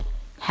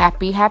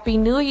Happy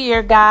New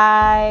Year,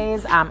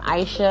 guys. I'm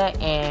Aisha,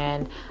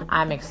 and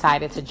I'm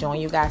excited to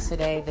join you guys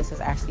today. This is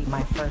actually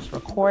my first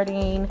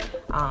recording.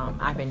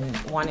 I've been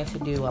wanting to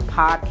do a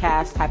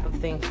podcast type of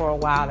thing for a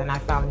while, and I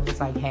found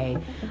just like, hey,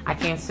 I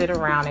can't sit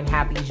around and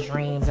have these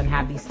dreams and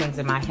have these things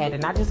in my head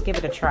and not just give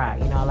it a try.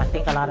 You know, I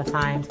think a lot of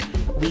times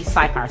we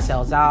psych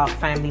ourselves out,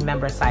 family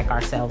members psych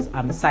us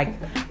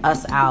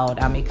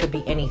out. It could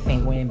be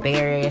anything. We're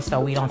embarrassed or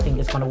we don't think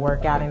it's going to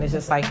work out, and it's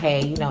just like,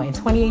 hey, you know, in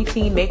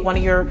 2018, make one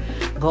of your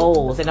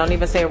goals, and don't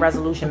even say a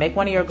resolution, make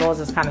one of your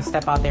goals is kind of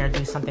step out there and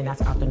do something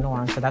that's out the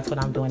norm. So that's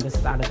what I'm doing. This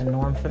is out of the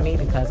norm for me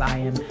because I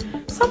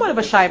am somewhat of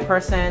a shy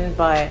person,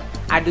 but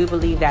I do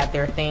believe that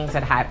there are things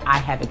that I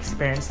have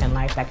experienced in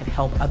life that could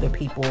help other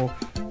people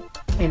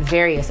in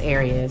various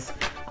areas.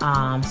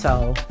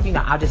 So, you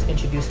know, I'll just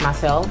introduce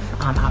myself.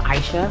 I'm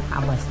Aisha.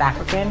 I'm West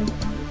African.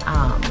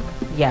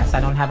 Yes,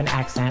 I don't have an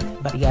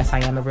accent, but yes,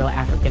 I am a real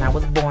African. I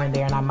was born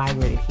there and I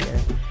migrated here.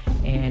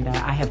 And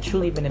I have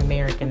truly been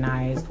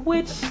Americanized,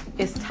 which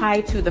is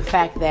tied to the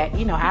fact that,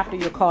 you know, after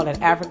you're called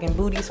an African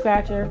booty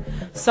scratcher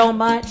so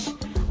much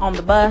on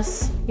the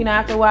bus, you know,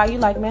 after a while,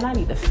 you're like, man, I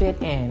need to fit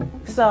in.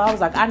 So I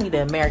was like, I need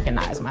to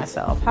Americanize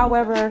myself.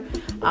 However,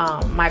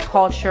 my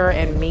culture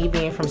and me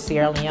being from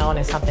Sierra Leone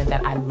is something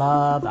that I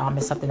love.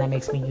 It's something that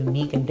makes me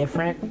unique and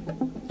different.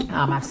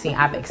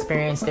 I've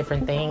experienced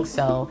different things.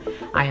 So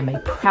I am a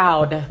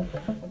proud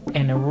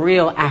and a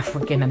real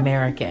African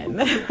American.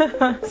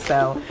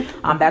 So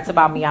that's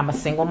about me. I'm a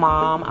single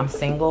mom. I'm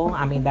single.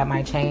 I mean, that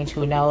might change.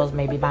 Who knows?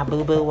 Maybe my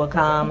boo-boo will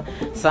come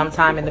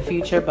sometime in the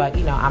future. But,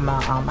 you know,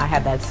 I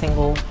have that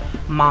single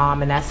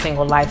mom and that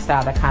single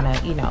lifestyle that kind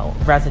of, you know,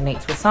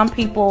 resonates with some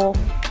people.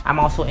 I'm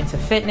also into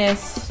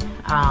fitness,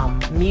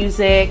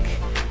 music,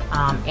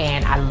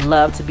 and I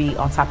love to be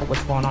on top of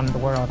what's going on in the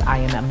world. I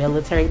am a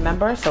military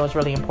member, so it's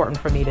really important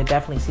for me to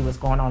definitely see what's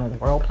going on in the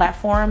world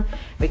platform,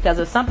 because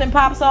if something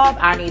pops off,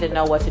 I need to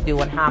know what to do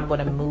and how I'm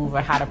going to move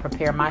or how to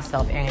prepare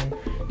myself. And,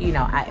 you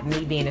know,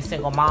 me being a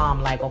single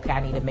mom, like, okay, I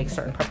need to make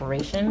certain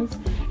preparations.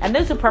 And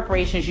those are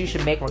preparations you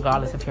should make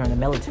regardless if you're in the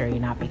military or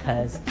not,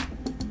 because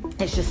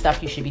it's just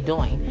stuff you should be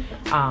doing,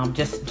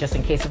 just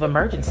in case of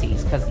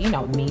emergencies. Because, you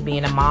know, me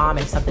being a mom,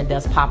 if something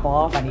does pop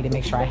off, I need to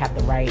make sure I have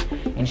the right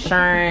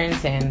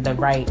insurance and the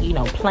right, you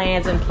know,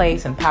 plans in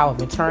place and power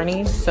of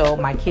attorney so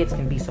my kids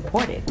can be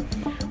supported.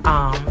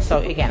 So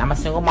again, I'm a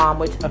single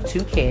mom of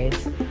 2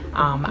 kids.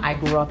 I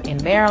grew up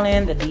in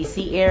Maryland, the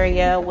DC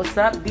area. What's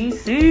up,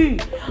 DC?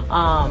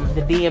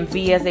 The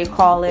DMV, as they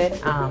call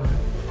it.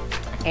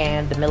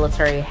 And the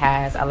military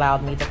has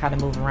allowed me to kind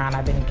of move around.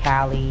 I've been in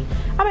Cali.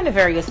 I'm in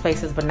various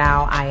places, but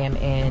now I am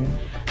in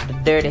the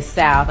dirty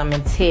South. I'm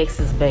in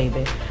Texas,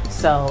 baby.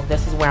 So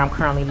this is where I'm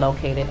currently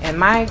located. And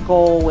my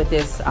goal with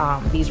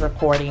these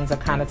recordings are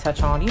kind of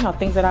touch on, you know,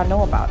 things that I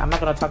know about. I'm not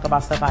going to talk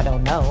about stuff I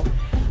don't know.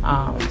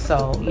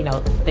 So, you know,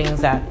 things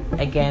that,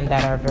 again,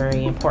 that are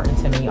very important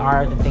to me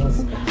are the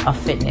things of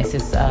fitness.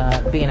 Is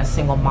being a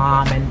single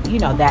mom and, you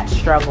know, that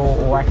struggle,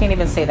 or I can't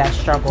even say that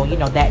struggle, you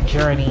know, that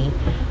journey,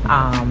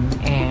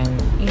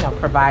 and, you know,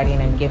 providing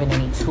and giving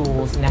any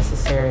tools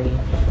necessary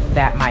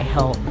that might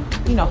help,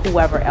 you know,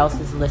 whoever else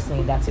is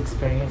listening that's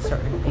experienced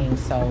certain things.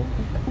 So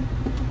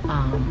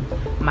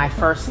my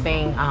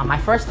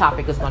first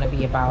topic is going to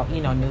be about,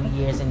 you know, New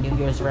Year's and New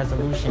Year's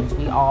resolutions.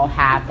 We all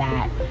have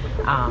that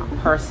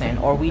person,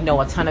 or we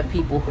know a ton of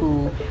people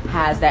who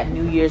has that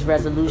New Year's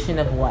resolution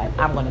of what?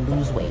 I'm going to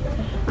lose weight.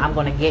 I'm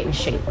going to get in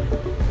shape.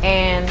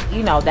 And,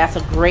 you know, that's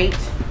a great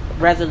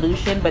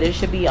resolution, but it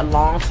should be a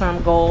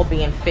long-term goal.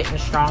 Being fit and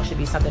strong should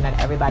be something that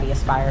everybody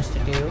aspires to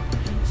do.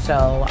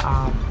 So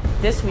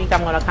this week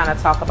I'm going to kind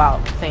of talk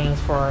about things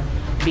for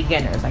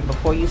beginners. Like,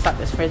 before you start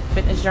this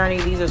fitness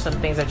journey, these are some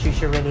things that you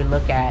should really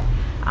look at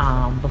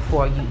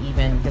before you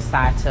even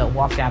decide to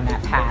walk down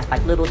that path,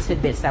 like little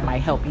tidbits that might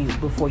help you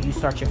before you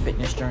start your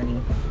fitness journey.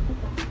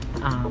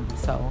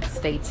 So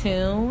stay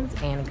tuned,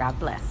 and God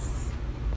bless.